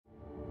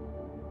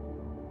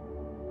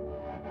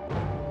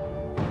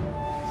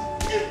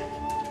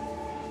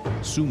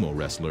Sumo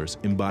wrestlers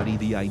embody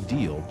the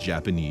ideal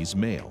Japanese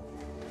male.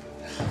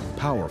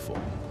 Powerful,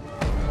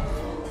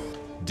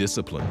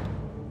 disciplined,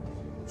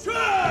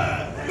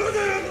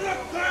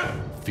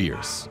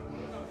 fierce.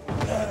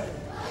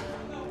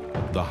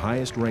 The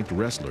highest ranked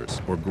wrestlers,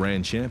 or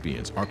grand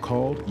champions, are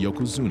called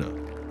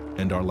yokozuna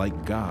and are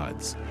like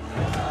gods.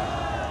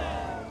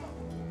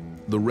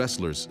 The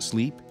wrestlers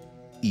sleep,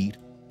 eat,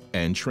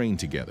 and train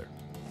together.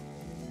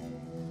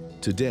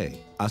 Today,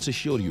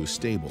 Asashoryu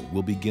Stable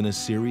will begin a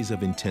series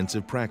of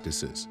intensive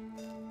practices.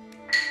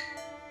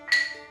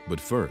 But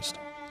first,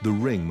 the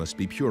ring must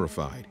be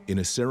purified in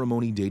a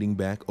ceremony dating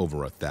back over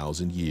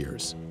 1,000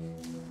 years.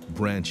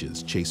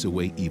 Branches chase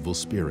away evil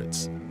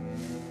spirits.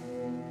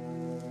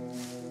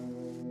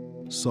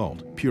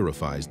 Salt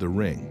purifies the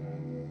ring,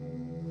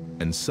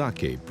 and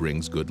sake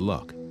brings good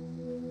luck.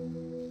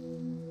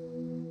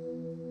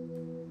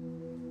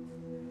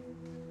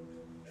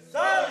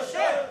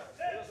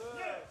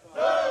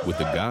 With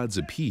the gods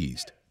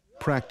appeased,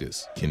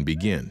 practice can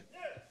begin.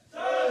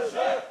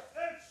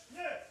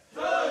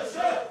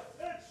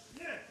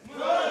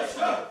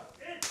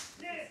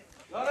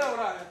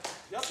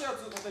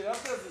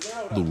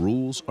 The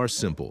rules are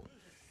simple.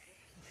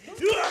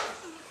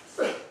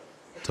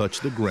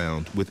 Touch the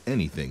ground with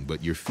anything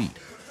but your feet,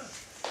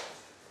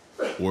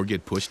 or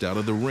get pushed out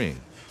of the ring,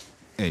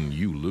 and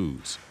you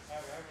lose.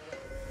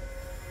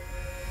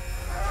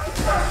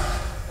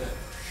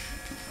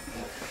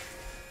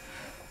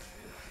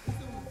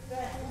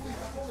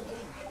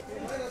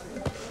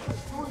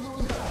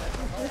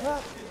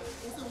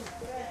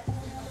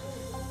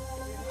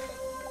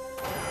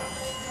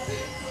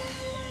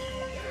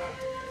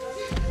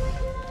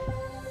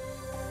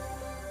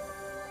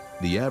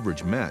 The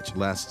average match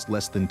lasts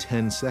less than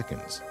 10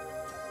 seconds.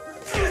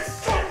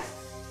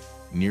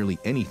 Nearly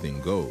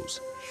anything goes.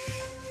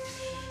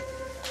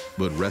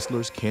 But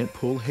wrestlers can't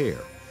pull hair,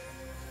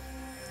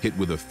 hit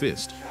with a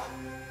fist,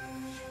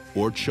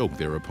 or choke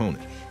their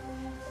opponent.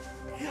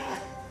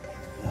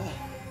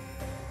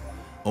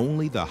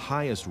 Only the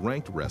highest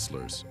ranked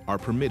wrestlers are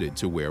permitted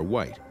to wear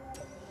white.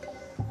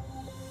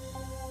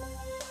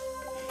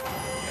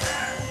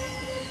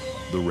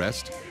 The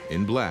rest,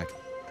 in black,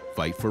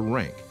 fight for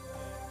rank.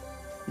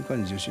 いか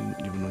に自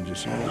分の重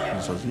心を崩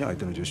さずに相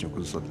手の重心を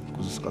崩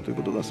すかという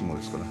ことが相撲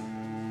ですから。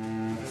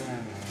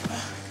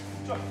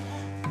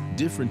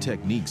Different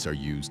techniques are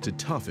used to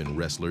toughen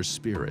wrestlers'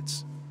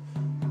 spirits.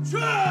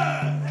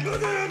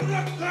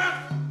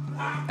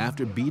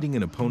 After beating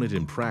an opponent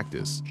in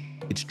practice,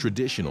 it's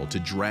traditional to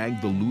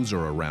drag the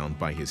loser around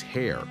by his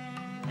hair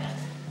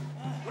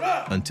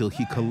until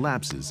he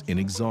collapses in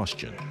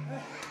exhaustion.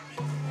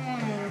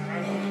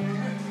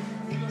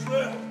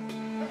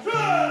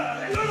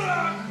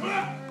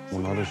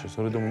 なるし、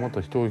それでもまた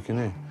一息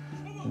ね、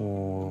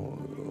も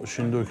うし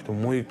んどいけど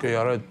もう一回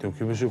やれっていう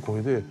厳しい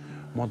声で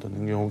また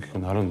人間大きく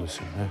なるんです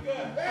よね。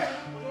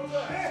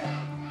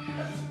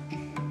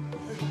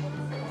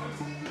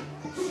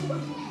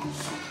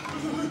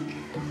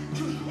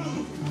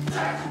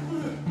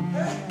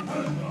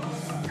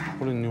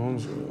これ日本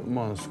相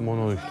撲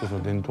の一つ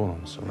の伝統な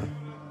んですよね。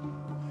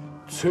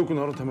強く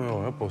なるため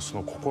はやっぱそ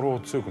の心を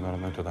強くなら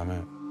ないとダメ。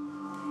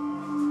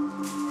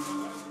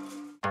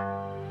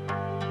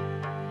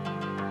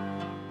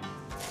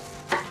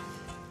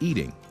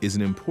Eating is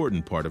an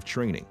important part of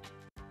training.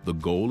 The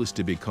goal is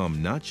to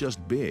become not just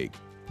big,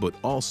 but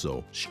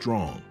also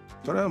strong.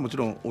 それはもち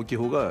ろん大きい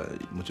方が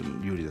もちろ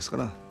ん有利ですか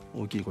ら、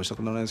大きい越した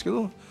くならないですけ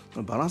ど、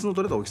バランスの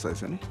取れた大きさで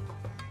すよね。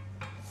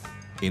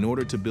In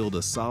order to build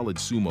a solid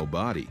sumo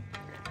body,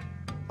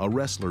 a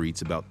wrestler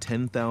eats about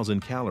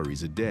 10,000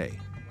 calories a day,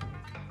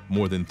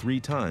 more than 3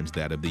 times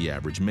that of the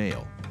average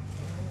male.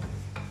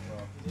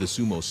 The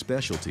sumo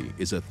specialty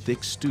is a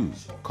thick stew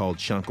called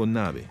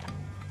shankonabe.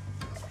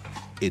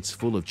 It's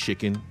full of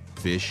chicken,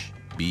 fish,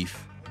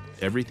 beef,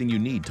 everything you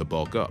need to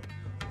bulk up.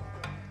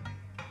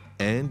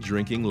 And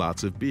drinking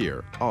lots of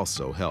beer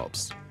also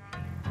helps.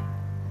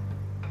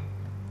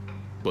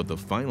 But the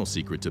final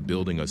secret to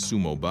building a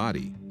sumo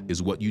body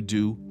is what you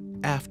do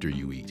after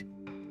you eat.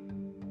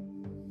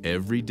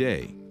 Every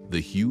day,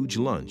 the huge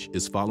lunch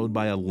is followed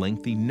by a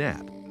lengthy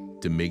nap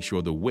to make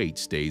sure the weight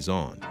stays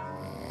on.